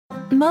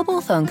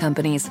Mobile phone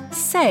companies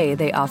say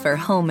they offer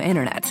home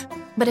internet.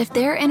 But if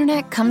their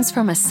internet comes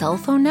from a cell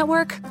phone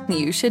network,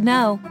 you should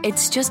know.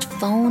 It's just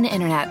phone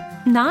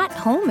internet, not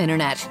home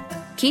internet.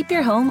 Keep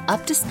your home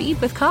up to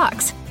speed with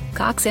Cox.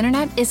 Cox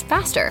internet is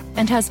faster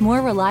and has more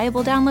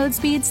reliable download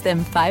speeds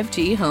than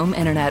 5G home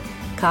internet.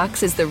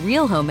 Cox is the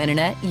real home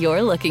internet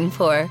you're looking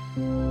for.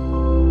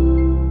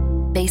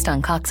 Based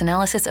on Cox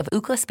analysis of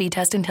Ookla speed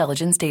test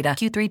intelligence data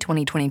Q3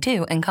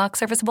 2022 and Cox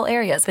serviceable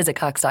areas, visit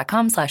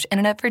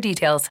cox.com/internet for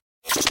details.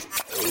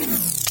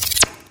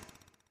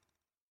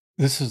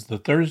 This is the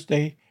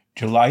Thursday,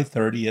 July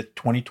 30th,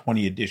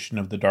 2020 edition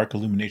of the Dark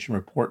Illumination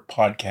Report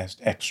Podcast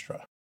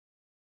Extra.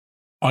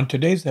 On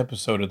today's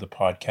episode of the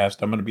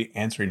podcast, I'm going to be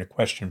answering a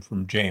question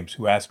from James,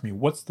 who asked me,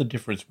 what's the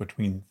difference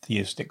between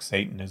theistic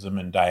Satanism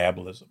and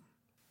diabolism?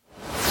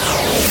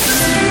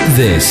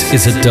 This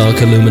is a Dark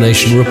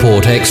Illumination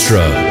Report Extra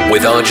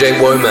with RJ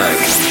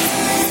Womack.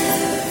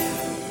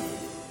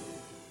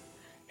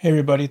 Hey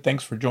everybody,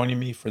 thanks for joining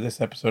me for this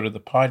episode of the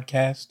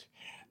podcast.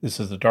 This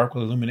is the Dark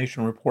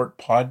Illumination Report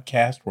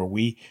podcast where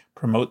we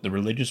promote the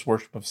religious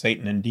worship of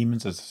Satan and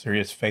demons as a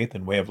serious faith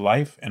and way of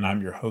life. And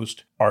I'm your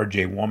host,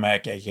 RJ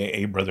Womack,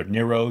 aka Brother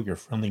Nero, your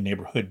friendly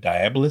neighborhood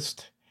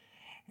diabolist.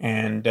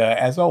 And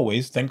as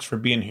always, thanks for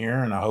being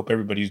here. And I hope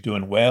everybody's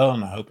doing well.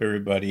 And I hope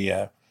everybody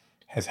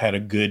has had a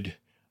good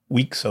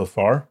week so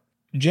far.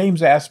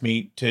 James asked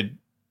me to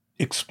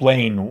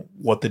explain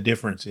what the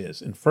difference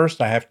is. And first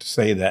I have to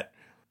say that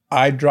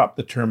I dropped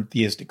the term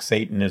theistic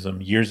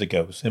Satanism years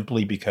ago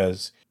simply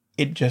because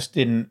it just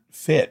didn't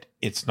fit.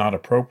 It's not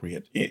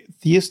appropriate.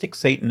 Theistic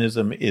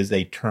Satanism is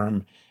a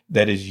term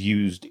that is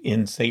used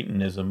in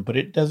Satanism, but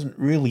it doesn't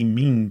really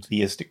mean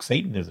theistic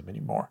Satanism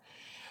anymore.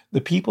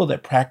 The people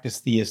that practice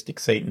theistic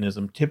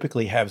Satanism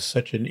typically have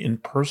such an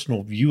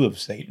impersonal view of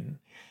Satan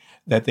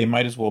that they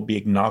might as well be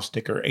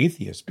agnostic or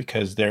atheist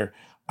because their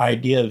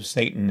idea of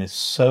Satan is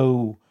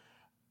so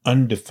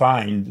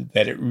undefined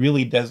that it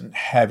really doesn't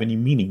have any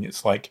meaning.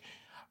 It's like,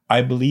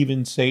 I believe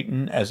in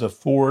Satan as a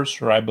force,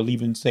 or I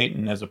believe in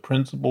Satan as a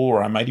principle,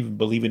 or I might even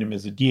believe in him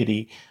as a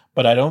deity,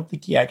 but I don't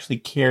think he actually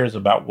cares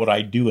about what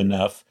I do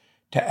enough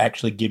to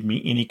actually give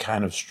me any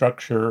kind of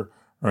structure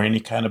or any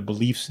kind of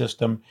belief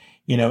system.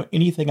 You know,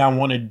 anything I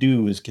want to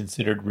do is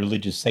considered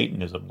religious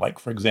Satanism. Like,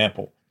 for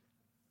example,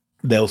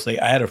 they'll say,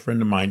 I had a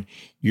friend of mine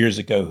years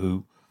ago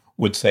who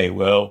would say,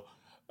 well,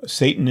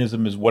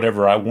 Satanism is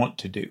whatever I want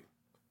to do.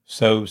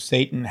 So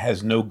Satan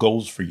has no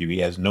goals for you. He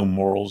has no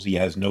morals. He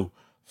has no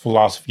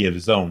philosophy of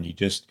his own. He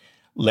just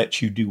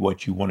lets you do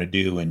what you want to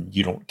do and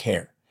you don't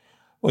care.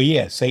 Well,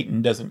 yeah,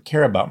 Satan doesn't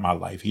care about my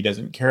life. He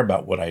doesn't care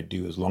about what I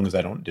do as long as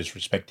I don't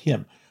disrespect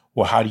him.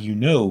 Well, how do you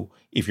know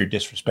if you're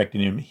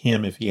disrespecting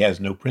him if he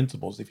has no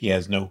principles, if he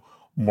has no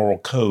moral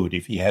code,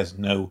 if he has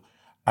no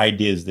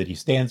ideas that he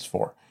stands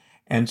for?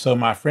 And so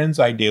my friend's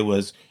idea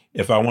was,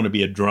 if I want to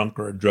be a drunk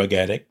or a drug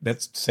addict,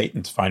 that's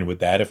Satan's fine with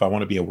that. If I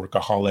want to be a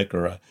workaholic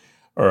or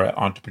an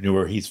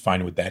entrepreneur, he's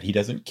fine with that. He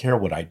doesn't care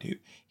what I do.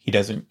 He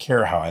doesn't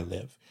care how I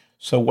live.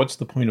 So what's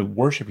the point of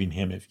worshiping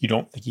him if you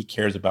don't think he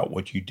cares about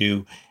what you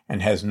do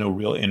and has no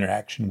real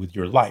interaction with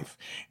your life?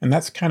 And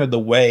that's kind of the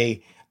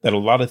way that a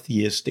lot of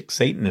theistic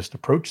Satanists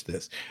approach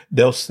this.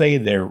 They'll say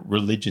they're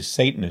religious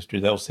Satanist, or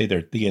they'll say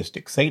they're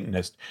theistic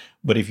Satanist.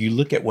 But if you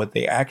look at what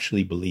they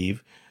actually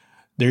believe,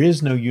 there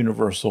is no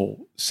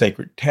universal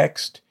sacred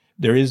text.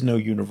 There is no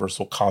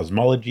universal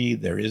cosmology.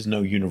 There is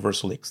no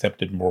universally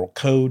accepted moral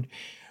code.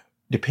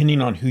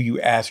 Depending on who you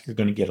ask, you're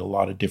going to get a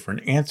lot of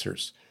different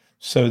answers.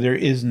 So there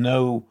is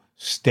no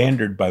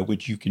standard by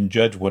which you can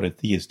judge what a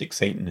theistic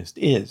Satanist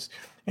is.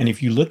 And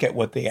if you look at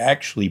what they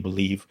actually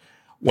believe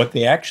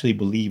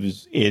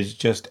is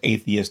just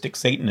atheistic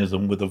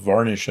Satanism with a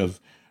varnish of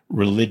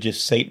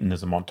religious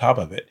Satanism on top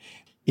of it.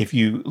 If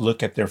you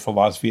look at their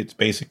philosophy, it's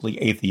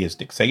basically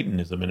atheistic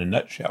Satanism in a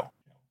nutshell.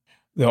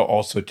 They'll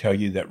also tell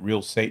you that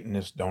real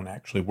Satanists don't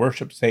actually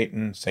worship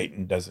Satan.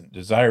 Satan doesn't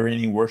desire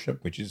any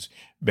worship, which is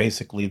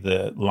basically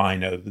the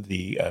line of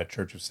the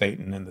Church of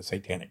Satan and the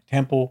Satanic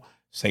Temple.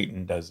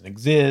 Satan doesn't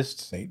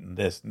exist, Satan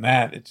this and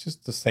that. It's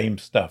just the same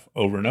stuff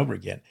over and over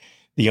again.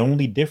 The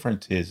only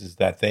difference is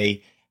that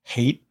they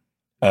hate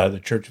the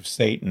Church of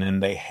Satan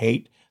and they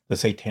hate the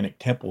Satanic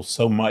Temple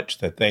so much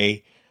that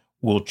they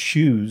will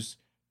choose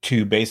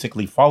to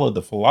basically follow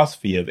the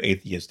philosophy of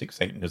atheistic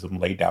Satanism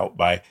laid out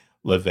by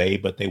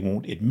LaVey, but they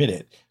won't admit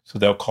it. So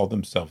they'll call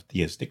themselves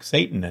theistic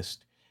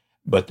Satanists,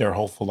 but their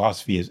whole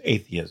philosophy is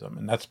atheism.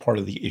 And that's part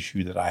of the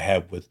issue that I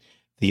have with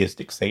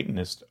theistic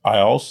Satanists. I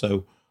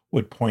also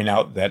would point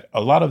out that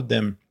a lot of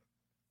them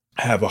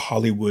have a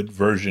Hollywood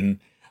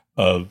version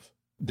of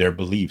their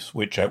beliefs,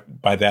 which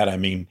by that I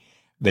mean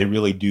they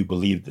really do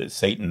believe that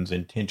Satan's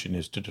intention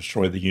is to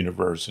destroy the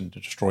universe and to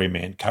destroy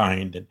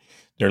mankind. And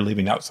they're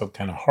living out some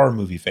kind of horror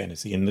movie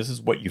fantasy. And this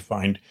is what you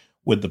find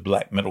with the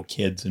black metal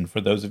kids. And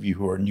for those of you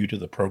who are new to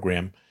the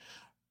program,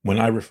 when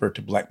I refer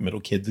to black metal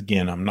kids,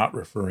 again, I'm not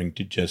referring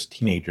to just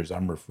teenagers.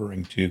 I'm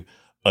referring to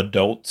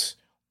adults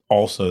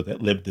also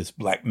that live this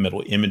black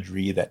metal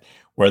imagery, that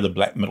wear the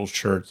black metal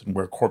shirts and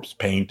wear corpse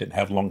paint and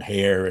have long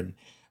hair and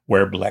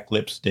wear black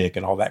lipstick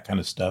and all that kind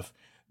of stuff.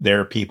 There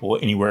are people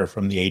anywhere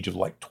from the age of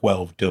like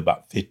 12 to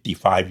about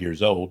 55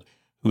 years old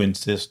who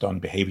insist on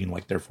behaving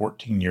like they're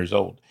 14 years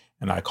old.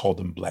 And I call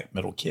them black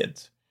metal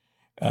kids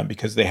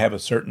because they have a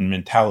certain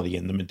mentality.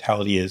 And the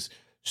mentality is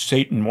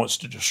Satan wants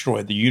to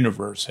destroy the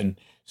universe and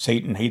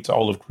Satan hates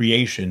all of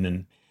creation.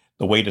 And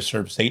the way to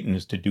serve Satan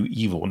is to do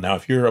evil. Now,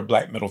 if you're a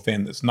black metal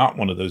fan that's not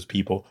one of those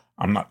people,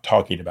 I'm not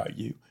talking about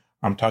you.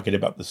 I'm talking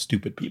about the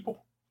stupid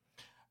people.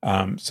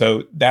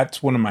 So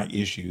that's one of my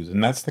issues.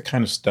 And that's the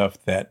kind of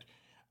stuff that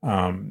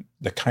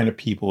the kind of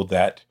people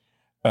that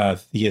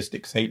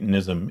theistic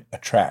Satanism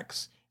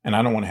attracts. And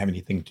I don't want to have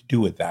anything to do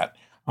with that.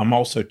 I'm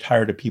also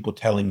tired of people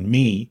telling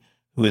me,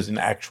 who is an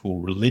actual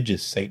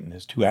religious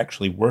Satanist, who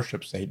actually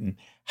worships Satan,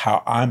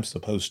 how I'm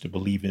supposed to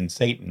believe in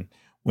Satan,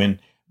 when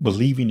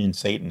believing in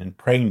Satan and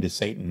praying to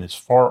Satan is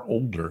far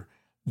older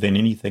than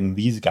anything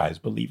these guys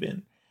believe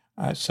in.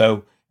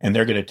 And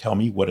they're going to tell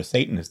me what a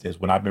Satanist is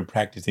when I've been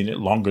practicing it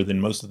longer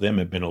than most of them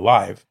have been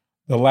alive.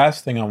 The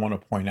last thing I want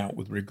to point out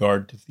with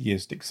regard to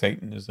theistic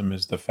Satanism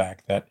is the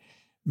fact that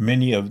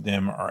many of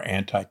them are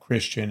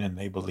anti-Christian and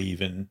they believe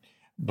in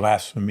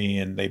blasphemy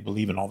and they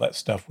believe in all that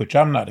stuff, which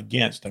I'm not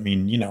against. I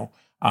mean,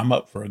 I'm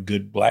up for a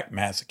good black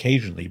mass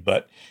occasionally,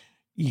 but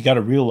you got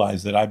to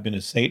realize that I've been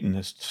a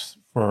Satanist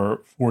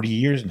for 40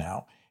 years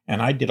now. And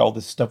I did all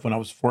this stuff when I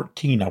was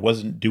 14. I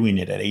wasn't doing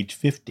it at age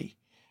 50.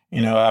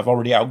 I've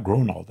already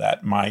outgrown all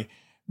that. My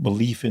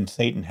belief in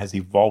Satan has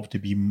evolved to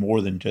be more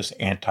than just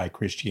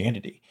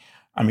anti-Christianity.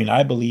 I mean,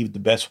 I believe the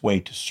best way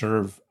to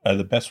serve,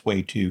 the best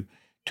way to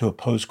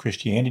oppose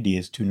Christianity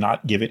is to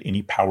not give it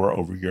any power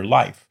over your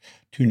life,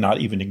 to not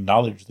even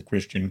acknowledge the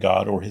Christian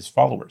God or his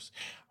followers.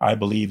 I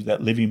believe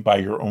that living by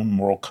your own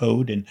moral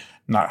code and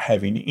not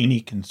having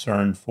any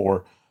concern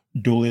for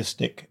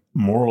dualistic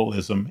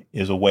moralism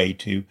is a way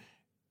to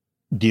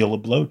deal a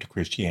blow to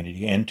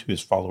Christianity and to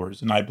his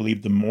followers. And I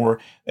believe the more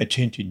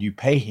attention you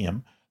pay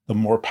him, the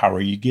more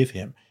power you give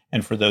him.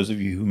 And for those of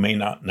you who may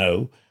not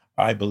know,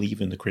 I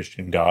believe in the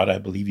Christian God. I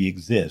believe he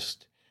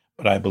exists,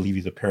 but I believe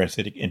he's a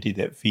parasitic entity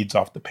that feeds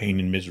off the pain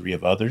and misery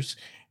of others.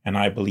 And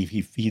I believe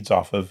he feeds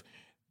off of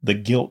the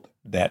guilt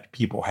that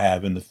people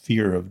have and the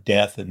fear of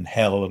death and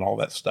hell and all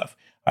that stuff.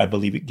 I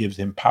believe it gives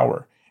him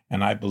power.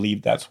 And I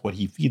believe that's what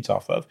he feeds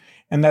off of.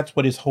 And that's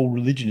what his whole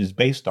religion is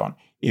based on.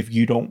 If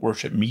you don't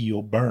worship me,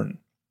 you'll burn.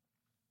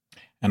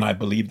 And I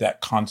believe that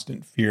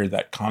constant fear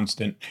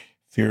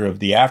of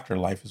the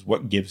afterlife is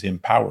what gives him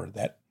power,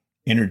 that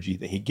energy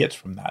that he gets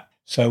from that.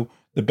 So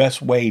the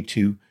best way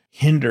to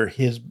hinder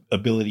his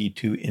ability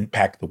to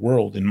impact the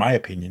world, in my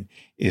opinion,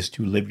 is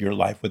to live your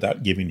life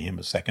without giving him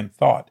a second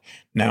thought.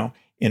 Now,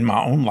 in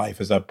my own life,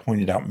 as I've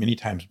pointed out many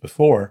times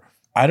before,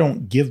 I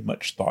don't give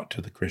much thought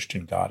to the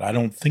Christian God. I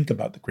don't think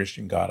about the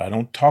Christian God. I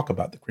don't talk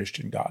about the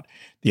Christian God.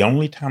 The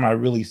only time I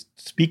really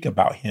speak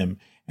about him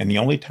and the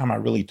only time I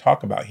really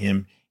talk about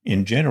him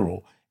in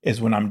general is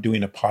when I'm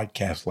doing a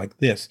podcast like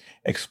this,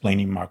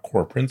 explaining my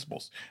core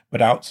principles.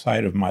 But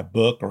outside of my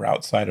book or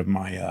outside of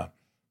my,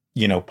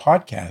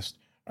 podcast,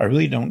 I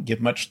really don't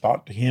give much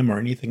thought to him or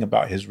anything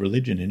about his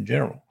religion in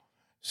general.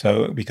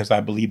 So, because I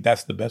believe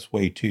that's the best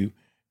way to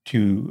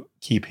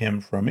keep him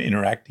from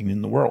interacting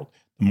in the world.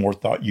 The more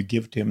thought you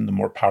give to him, the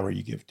more power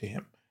you give to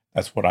him.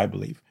 That's what I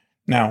believe.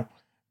 Now,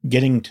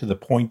 getting to the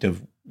point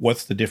of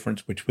what's the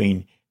difference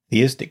between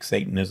theistic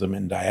Satanism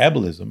and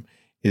diabolism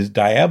is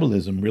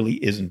diabolism really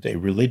isn't a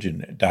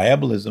religion.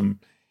 Diabolism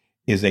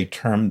is a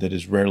term that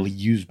is rarely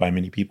used by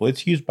many people.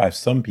 It's used by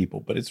some people,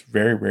 but it's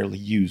very rarely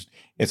used.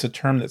 It's a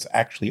term that's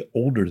actually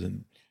older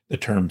than the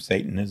term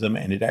Satanism,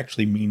 and it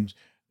actually means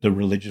the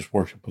religious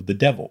worship of the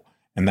devil.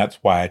 And that's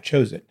why I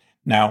chose it.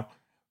 Now,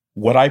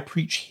 what I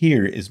preach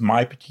here is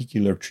my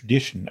particular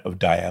tradition of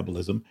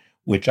diabolism,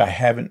 which I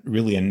haven't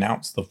really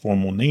announced the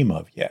formal name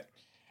of yet.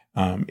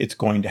 It's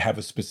going to have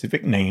a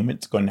specific name.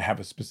 It's going to have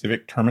a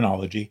specific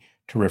terminology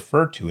to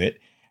refer to it.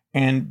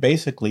 And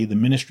basically, the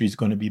ministry is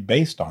going to be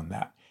based on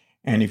that.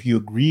 And if you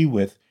agree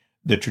with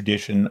the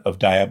tradition of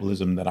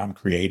diabolism that I'm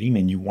creating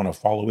and you want to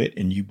follow it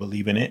and you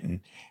believe in it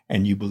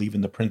and you believe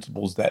in the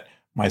principles that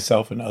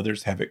myself and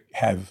others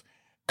have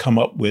come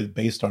up with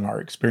based on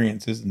our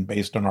experiences and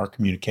based on our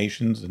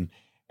communications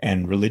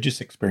and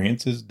religious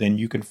experiences, then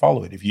you can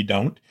follow it. If you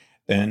don't,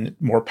 then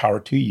more power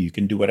to you. You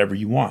can do whatever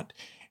you want.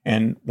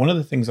 And one of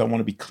the things I want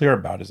to be clear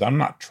about is I'm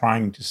not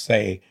trying to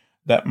say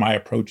that my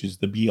approach is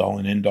the be all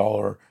and end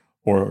all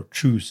or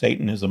true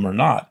Satanism or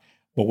not.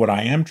 But what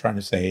I am trying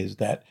to say is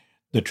that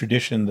the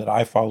tradition that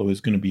I follow is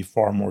going to be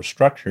far more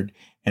structured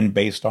and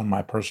based on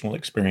my personal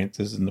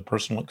experiences and the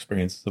personal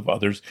experiences of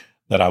others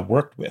that I've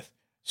worked with.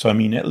 So, I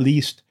mean, at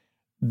least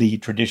the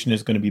tradition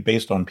is going to be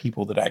based on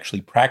people that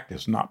actually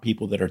practice, not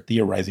people that are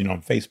theorizing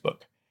on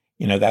Facebook.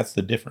 That's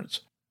the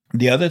difference.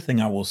 The other thing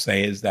I will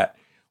say is that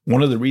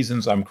one of the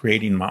reasons I'm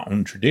creating my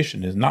own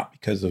tradition is not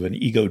because of an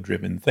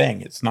ego-driven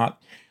thing. It's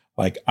not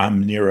like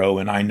I'm Nero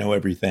and I know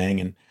everything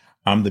and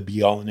I'm the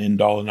be-all and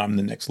end-all and I'm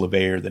the next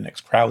LaVey or the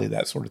next Crowley,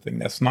 that sort of thing.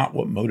 That's not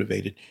what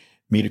motivated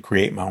me to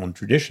create my own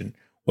tradition.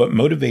 What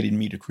motivated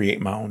me to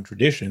create my own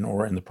tradition,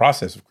 or in the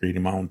process of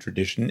creating my own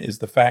tradition, is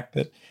the fact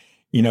that,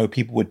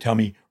 people would tell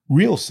me,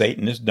 real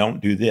Satanists don't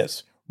do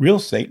this. Real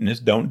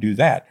Satanists don't do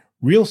that.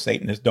 Real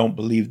Satanists don't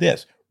believe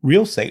this.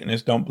 Real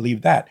Satanists don't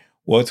believe that.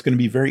 Well, it's going to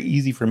be very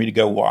easy for me to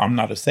go, well, I'm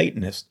not a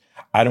Satanist.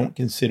 I don't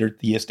consider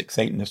theistic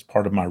Satanist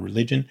part of my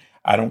religion.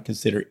 I don't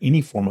consider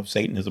any form of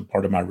Satanism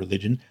part of my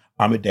religion.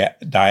 I'm a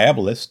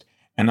diabolist.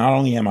 And not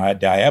only am I a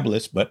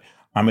diabolist, but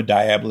I'm a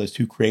diabolist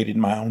who created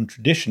my own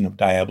tradition of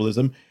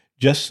diabolism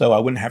just so I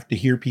wouldn't have to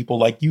hear people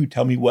like you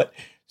tell me what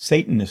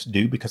Satanists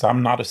do, because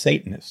I'm not a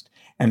Satanist.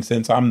 And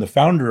since I'm the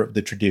founder of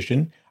the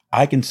tradition,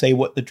 I can say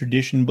what the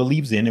tradition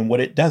believes in and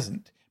what it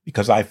doesn't,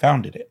 because I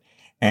founded it.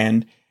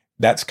 And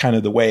that's kind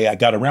of the way I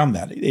got around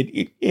that.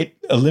 It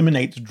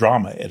eliminates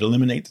drama. It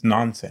eliminates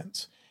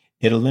nonsense.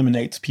 It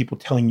eliminates people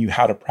telling you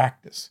how to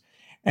practice.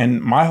 And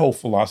my whole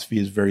philosophy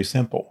is very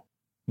simple.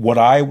 What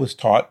I was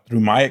taught through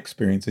my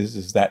experiences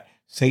is that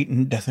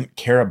Satan doesn't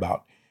care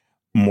about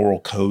moral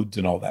codes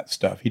and all that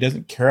stuff. He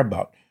doesn't care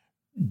about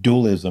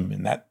dualism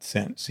in that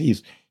sense.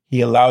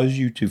 He allows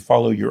you to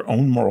follow your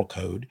own moral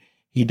code.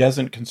 He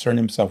doesn't concern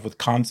himself with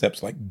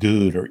concepts like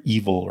good or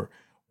evil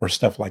or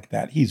stuff like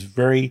that. He's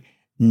very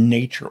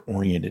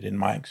nature-oriented in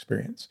my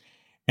experience.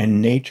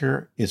 And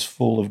nature is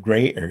full of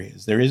gray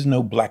areas. There is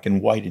no black and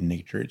white in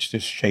nature. It's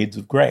just shades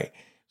of gray.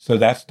 So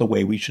that's the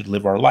way we should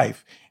live our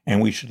life.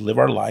 And we should live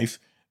our life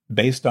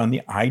based on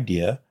the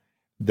idea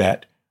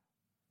that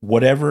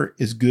whatever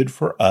is good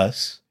for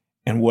us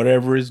and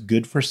whatever is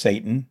good for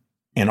Satan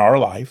in our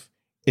life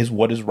is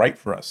what is right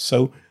for us.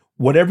 So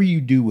whatever you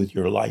do with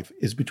your life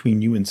is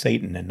between you and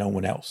Satan and no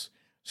one else.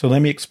 So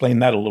let me explain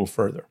that a little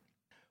further.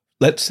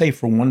 Let's say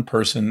for one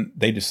person,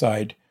 they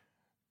decide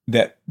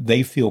that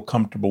they feel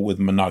comfortable with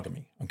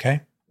monogamy,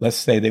 okay? Let's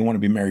say they want to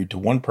be married to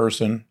one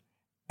person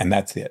and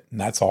that's it, and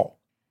that's all.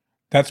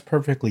 That's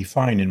perfectly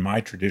fine in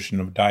my tradition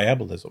of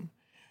diabolism,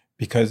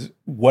 because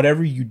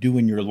whatever you do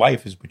in your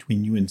life is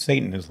between you and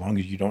Satan, as long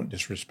as you don't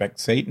disrespect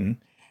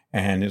Satan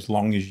and as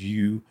long as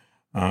you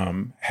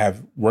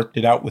have worked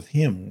it out with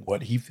him,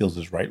 what he feels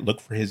is right. Look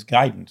for his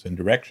guidance and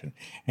direction.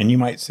 And you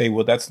might say,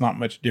 well, that's not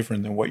much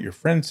different than what your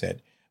friend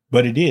said.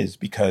 But it is,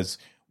 because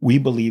we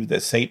believe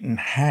that Satan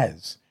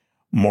has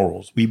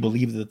morals. We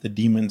believe that the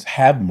demons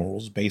have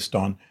morals based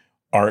on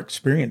our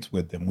experience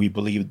with them. We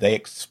believe they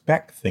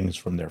expect things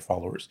from their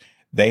followers.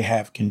 They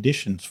have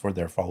conditions for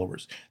their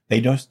followers.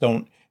 They just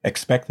don't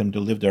expect them to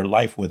live their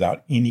life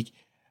without any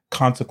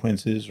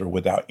consequences or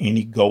without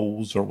any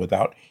goals or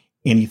without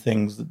any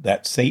things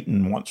that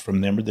Satan wants from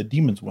them or the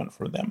demons want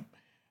from them.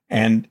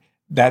 And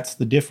that's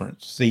the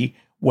difference. See,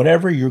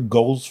 whatever your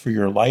goals for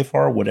your life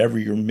are, whatever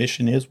your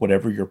mission is,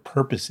 whatever your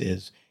purpose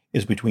is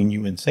between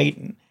you and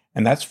Satan.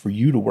 And that's for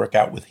you to work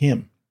out with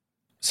him.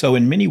 So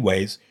in many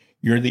ways,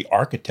 you're the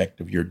architect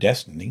of your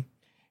destiny.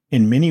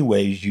 In many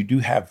ways, you do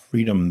have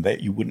freedom that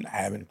you wouldn't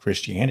have in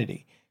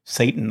Christianity.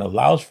 Satan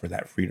allows for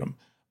that freedom,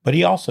 but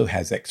he also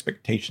has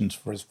expectations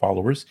for his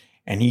followers,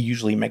 and he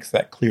usually makes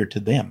that clear to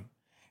them.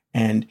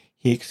 And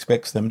he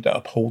expects them to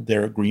uphold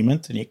their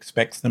agreements, and he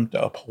expects them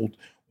to uphold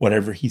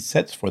whatever he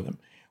sets for them.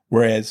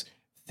 Whereas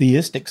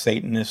theistic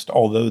Satanists,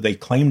 although they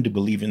claim to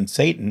believe in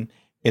Satan,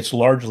 it's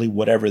largely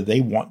whatever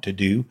they want to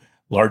do,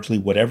 largely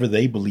whatever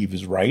they believe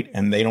is right,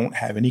 and they don't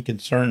have any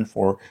concern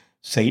for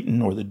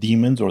Satan or the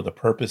demons or the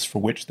purpose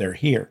for which they're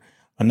here.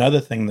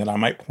 Another thing that I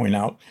might point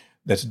out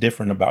that's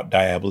different about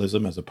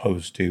diabolism as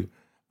opposed to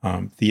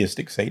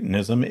theistic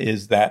Satanism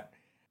is that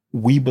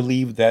we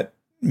believe that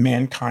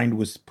mankind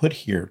was put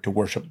here to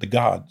worship the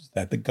gods,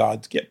 that the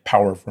gods get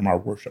power from our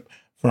worship,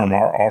 from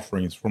our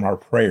offerings, from our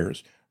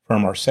prayers,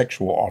 from our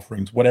sexual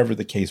offerings, whatever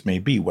the case may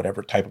be,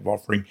 whatever type of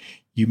offering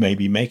you may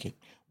be making.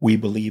 We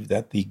believe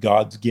that the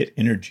gods get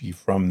energy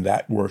from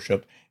that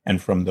worship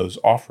and from those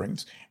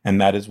offerings.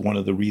 And that is one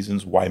of the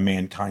reasons why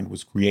mankind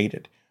was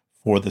created,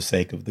 for the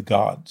sake of the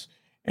gods.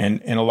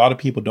 And a lot of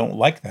people don't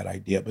like that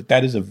idea, but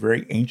that is a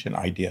very ancient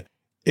idea.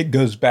 It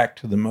goes back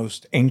to the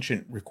most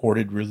ancient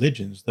recorded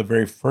religions, the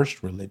very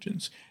first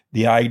religions,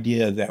 the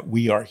idea that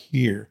we are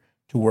here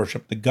to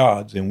worship the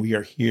gods, and we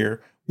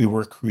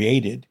were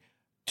created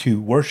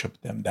to worship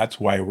them. That's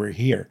why we're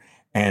here.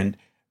 And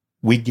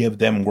we give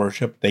them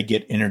worship, they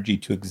get energy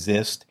to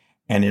exist,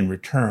 and in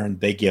return,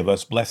 they give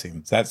us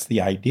blessings. That's the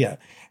idea.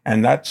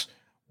 And that's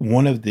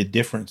one of the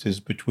differences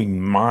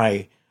between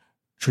my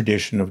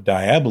tradition of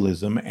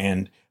diabolism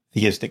and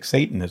theistic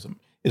Satanism,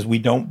 is we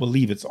don't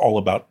believe it's all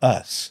about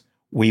us.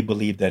 We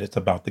believe that it's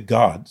about the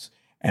gods,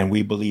 and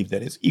we believe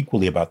that it's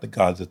equally about the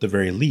gods at the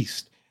very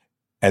least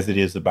as it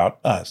is about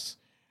us.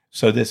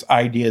 So this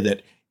idea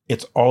that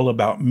it's all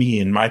about me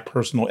and my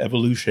personal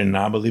evolution, and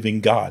I'm a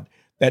living God,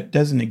 that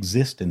doesn't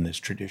exist in this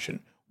tradition.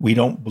 We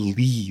don't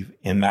believe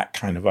in that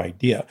kind of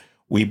idea.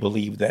 We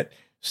believe that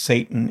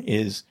Satan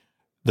is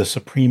the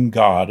supreme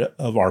god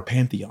of our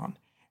pantheon,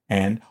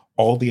 and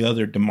all the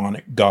other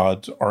demonic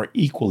gods are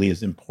equally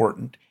as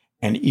important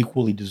and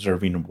equally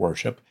deserving of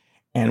worship.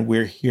 And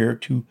we're here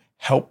to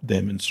help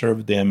them and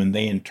serve them, and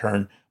they in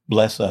turn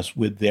bless us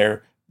with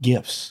their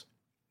gifts.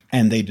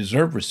 And they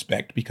deserve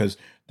respect because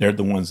They're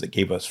the ones that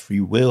gave us free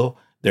will.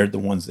 They're the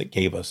ones that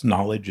gave us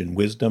knowledge and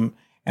wisdom.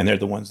 And they're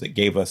the ones that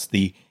gave us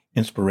the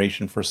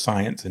inspiration for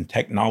science and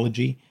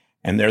technology.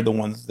 And they're the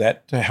ones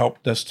that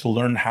helped us to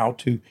learn how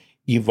to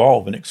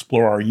evolve and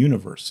explore our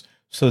universe.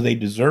 So they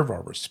deserve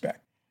our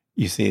respect.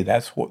 You see,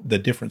 that's what the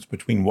difference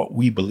between what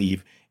we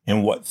believe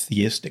and what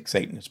theistic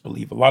Satanists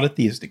believe. A lot of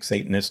theistic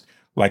Satanists,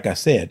 like I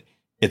said,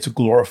 it's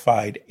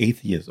glorified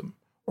atheism,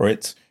 or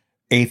it's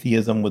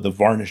atheism with a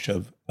varnish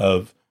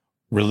of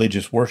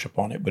religious worship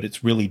on it, but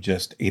it's really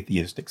just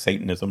atheistic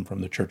Satanism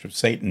from the Church of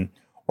Satan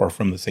or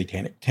from the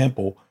Satanic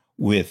Temple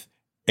with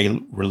a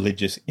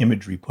religious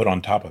imagery put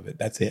on top of it.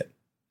 That's it.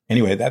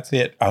 Anyway, that's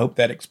it. I hope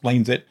that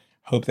explains it.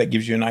 I hope that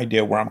gives you an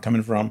idea where I'm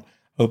coming from.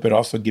 I hope it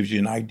also gives you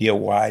an idea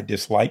why I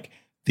dislike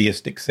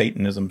theistic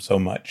Satanism so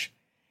much.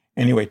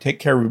 Anyway, take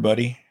care,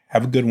 everybody.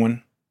 Have a good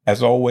one.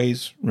 As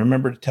always,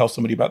 remember to tell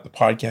somebody about the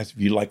podcast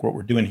if you like what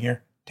we're doing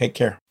here. Take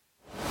care.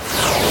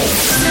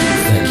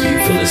 Thank you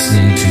for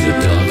listening to the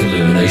Dark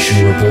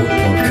Illumination Report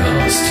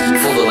podcast.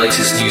 For the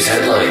latest news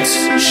headlines,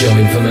 show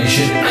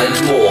information, and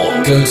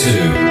more, go to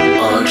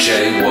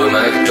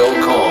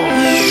rjwomack.com.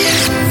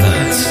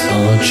 That's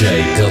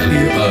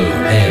rjwomack.com.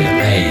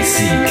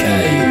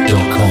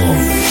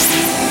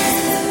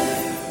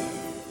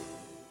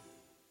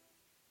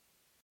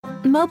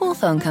 Mobile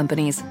phone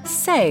companies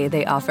say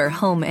they offer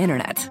home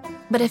internet.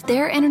 But if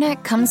their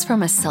internet comes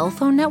from a cell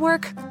phone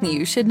network,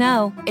 you should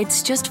know.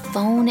 It's just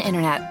phone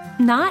internet,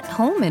 not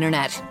home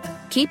internet.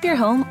 Keep your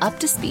home up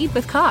to speed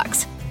with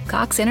Cox.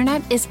 Cox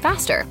internet is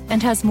faster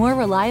and has more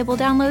reliable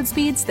download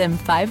speeds than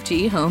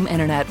 5G home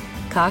internet.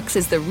 Cox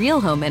is the real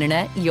home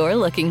internet you're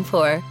looking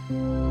for.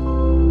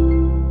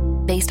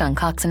 Based on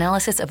Cox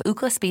analysis of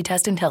Ookla speed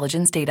test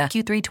intelligence data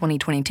Q3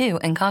 2022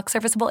 and Cox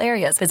serviceable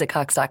areas, visit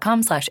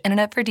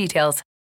cox.com/internet for details.